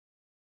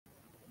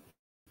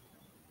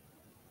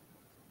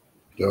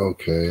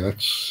Okay,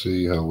 let's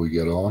see how we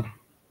get on.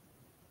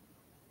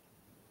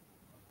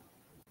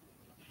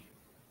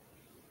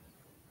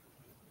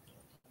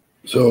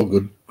 So,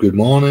 good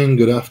morning,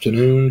 good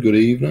afternoon, good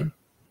evening.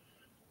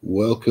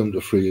 Welcome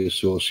to Free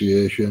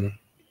Association.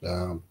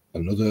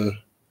 Another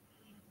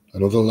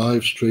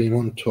live stream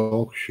on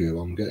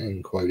Talkshoe. I'm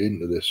getting quite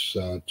into this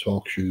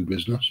Talkshoe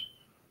business,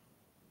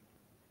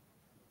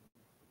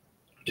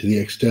 to the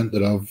extent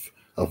that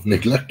I've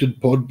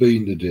neglected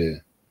Podbean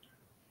today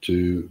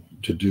to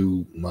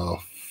do my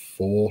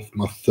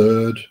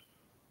third,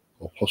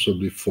 or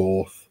possibly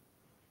fourth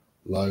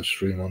live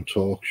stream on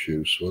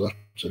Talkshoe. So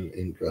that's an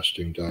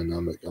interesting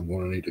dynamic. I'm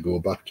going to need to go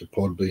back to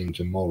Podbean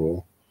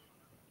tomorrow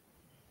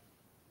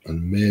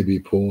and maybe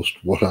post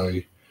what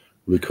I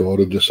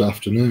recorded this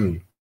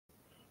afternoon.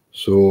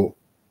 So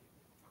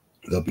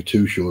there'll be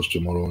two shows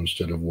tomorrow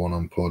instead of one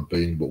on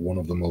Podbean, but one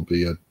of them will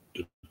be a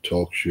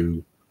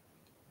Talkshoe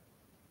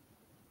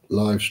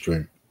live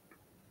stream.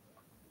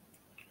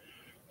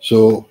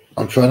 So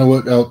I'm trying to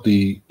work out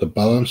the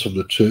balance of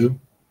the two,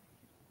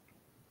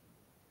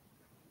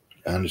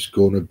 and it's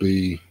going to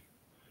be,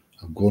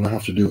 I'm going to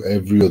have to do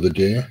every other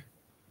day.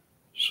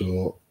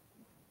 So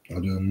I'll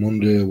do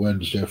Monday,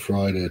 Wednesday,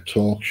 Friday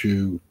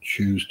Talkshoe,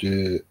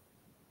 Tuesday,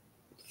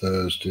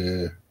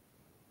 Thursday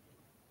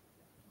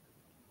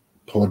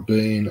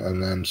Podbean,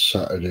 and then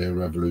Saturday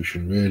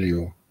Revolution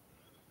Radio.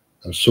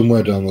 And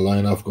somewhere down the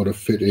line I've got to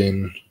fit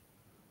in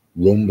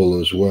Rumble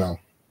as well.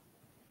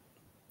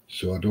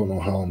 So I don't know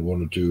how I'm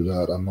going to do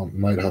that. I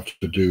might have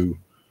to do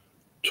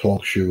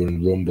Talkshoe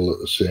and Rumble at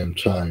the same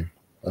time.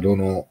 I don't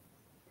know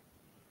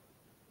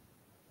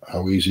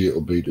how easy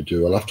it'll be to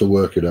do. I'll have to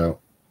work it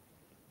out.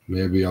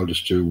 Maybe I'll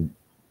just do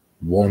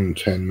one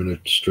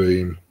 10-minute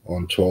stream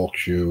on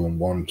Talkshoe and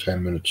one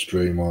 10-minute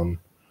stream on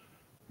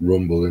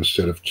Rumble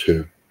instead of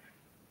two.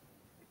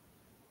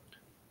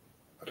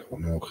 I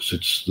don't know,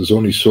 because there's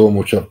only so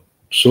much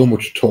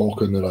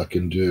talking that I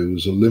can do.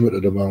 There's a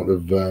limited amount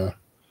of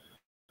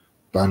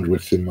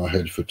bandwidth in my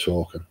head for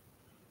talking,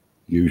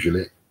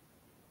 usually,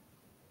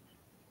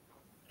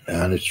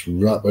 and it's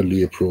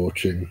rapidly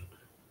approaching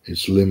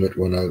its limit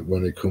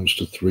when it comes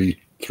to three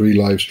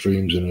live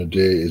streams in a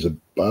day is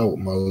about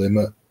my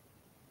limit.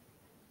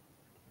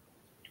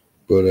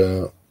 But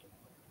I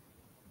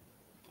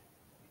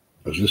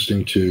was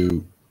listening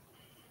to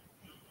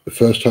the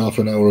first half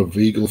an hour of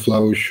Eagle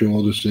Flowers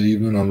show this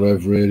evening on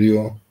Rev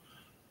Radio,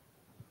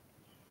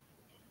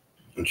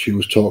 and she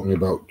was talking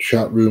about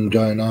chat room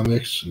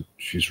dynamics. And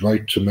she's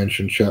right to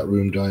mention chat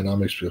room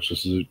dynamics,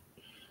 because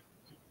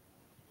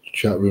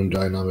chat room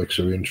dynamics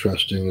are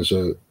interesting. There's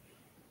a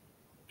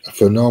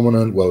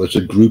phenomenon, well, it's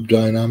a group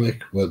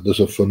dynamic, where there's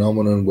a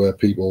phenomenon where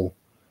people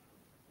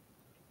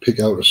pick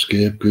out a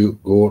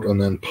scapegoat and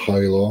then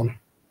pile on,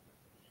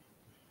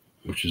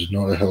 which is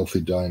not a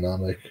healthy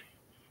dynamic.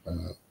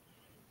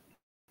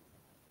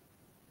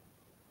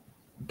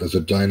 There's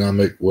a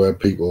dynamic where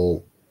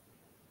people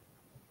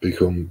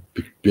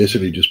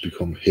basically just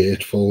become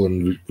hateful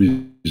and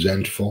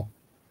resentful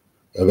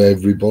of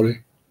everybody.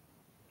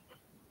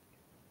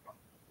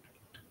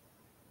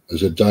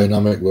 There's a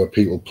dynamic where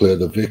people play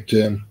the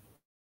victim,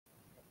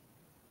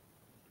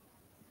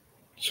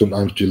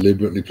 sometimes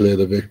deliberately play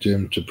the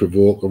victim to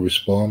provoke a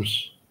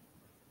response.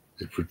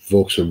 It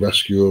provokes a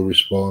rescue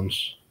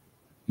response,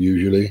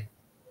 usually.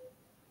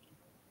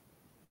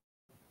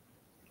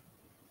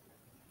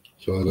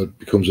 So that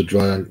becomes a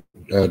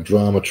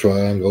drama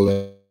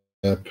triangle,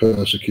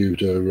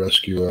 persecutor,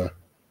 rescuer,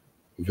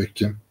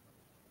 victim.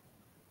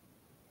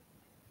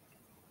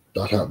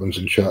 That happens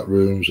in chat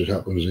rooms. It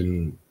happens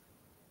in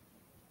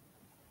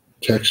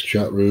text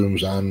chat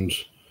rooms and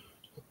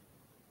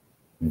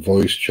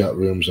voice chat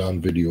rooms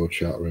and video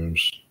chat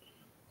rooms.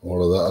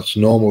 All of that. That's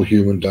normal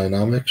human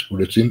dynamics, but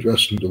it's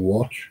interesting to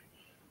watch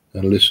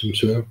and listen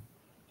to.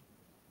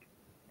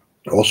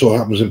 It also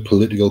happens in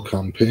political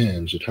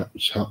campaigns.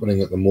 It's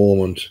happening at the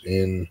moment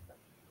in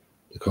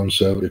the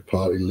Conservative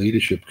Party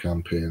leadership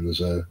campaign.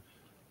 The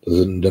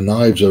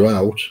knives are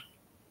out.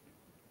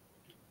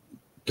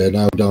 They're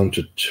now down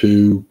to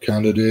two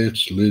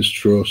candidates, Liz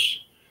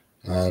Truss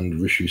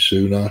and Rishi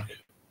Sunak,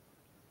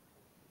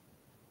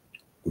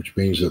 which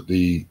means that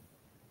the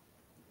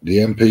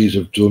MPs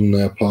have done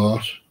their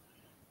part,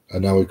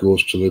 and now it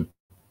goes to the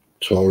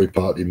Tory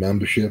party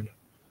membership,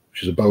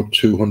 which is about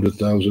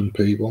 200,000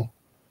 people.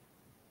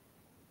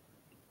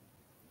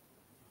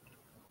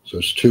 So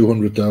it's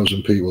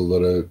 200,000 people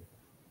that are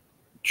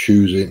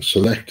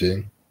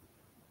selecting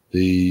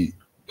the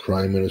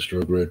Prime Minister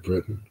of Great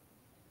Britain,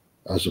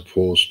 as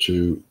opposed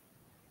to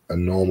a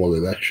normal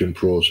election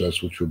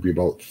process, which would be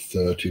about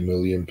 30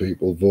 million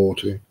people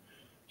voting,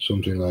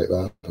 something like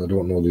that. I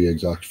don't know the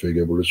exact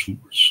figure, but it's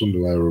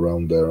somewhere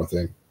around there, I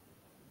think.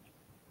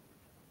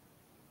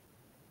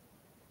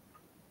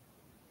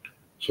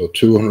 So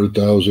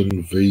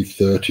 200,000 v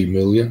 30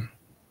 million,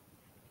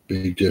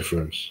 big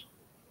difference.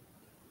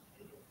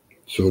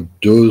 So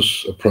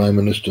does a Prime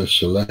Minister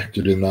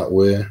selected in that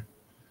way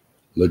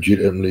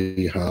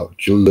legitimately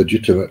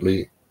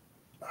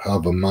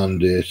have a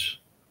mandate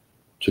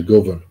to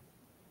govern?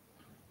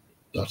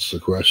 That's the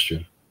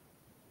question.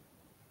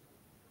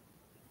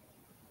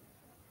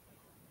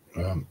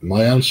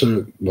 My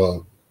answer,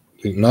 well,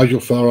 I think Nigel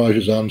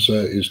Farage's answer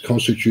is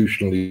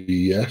constitutionally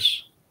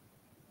yes.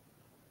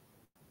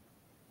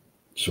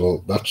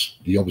 So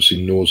he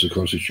obviously knows the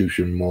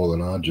Constitution more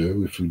than I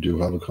do, if we do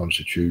have a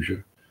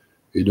Constitution.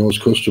 He knows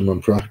custom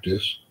and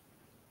practice.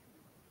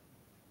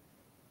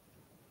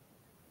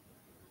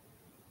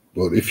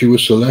 But if you were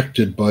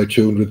selected by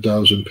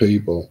 200,000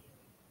 people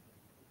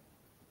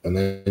and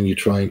then you're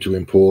trying to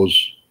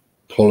impose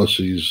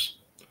policies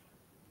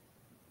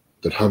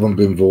that haven't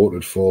been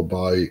voted for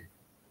by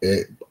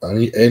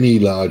any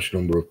large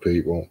number of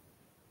people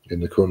in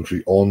the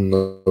country on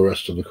the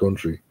rest of the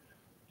country,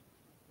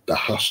 there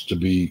has to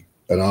be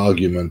an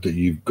argument that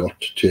you've got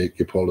to take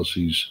your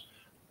policies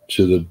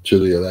to the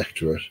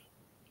electorate,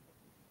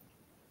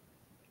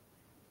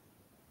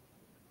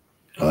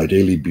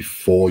 ideally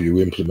before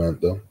you implement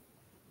them.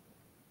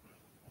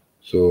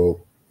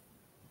 So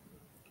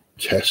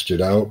test it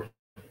out,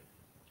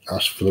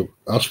 ask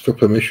for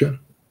permission.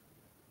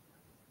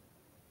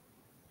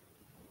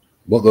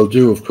 What they'll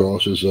do, of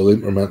course, is they'll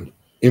implement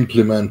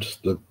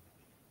the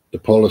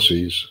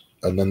policies,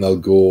 and then they'll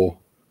go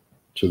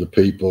to the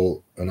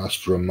people and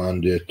ask for a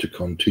mandate to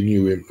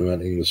continue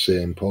implementing the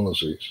same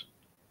policies.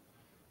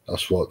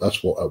 That's what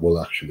will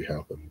actually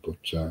happen. But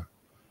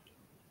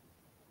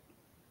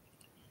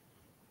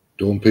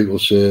don't people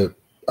say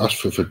ask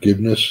for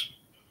forgiveness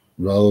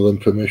rather than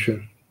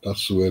permission?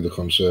 That's the way the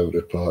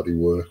Conservative Party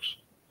works.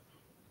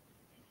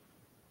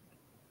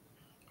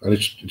 And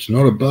it's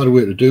not a bad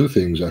way to do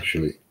things,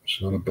 actually. It's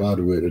not a bad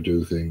way to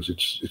do things.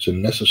 It's a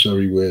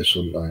necessary way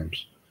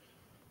sometimes.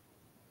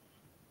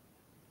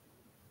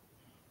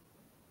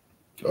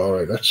 All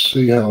right, let's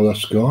see how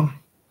that's gone.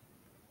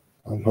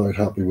 I'm quite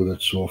happy with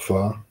it so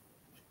far. I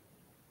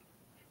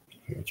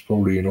think it's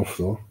probably enough,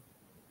 though.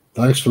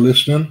 Thanks for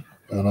listening,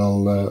 and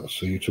I'll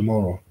see you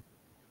tomorrow.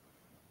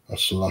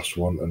 That's the last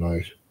one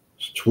tonight.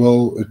 It's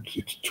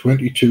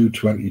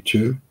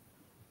 22:22.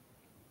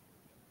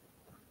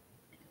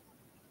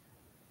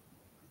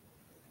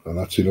 And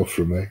that's enough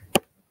for me.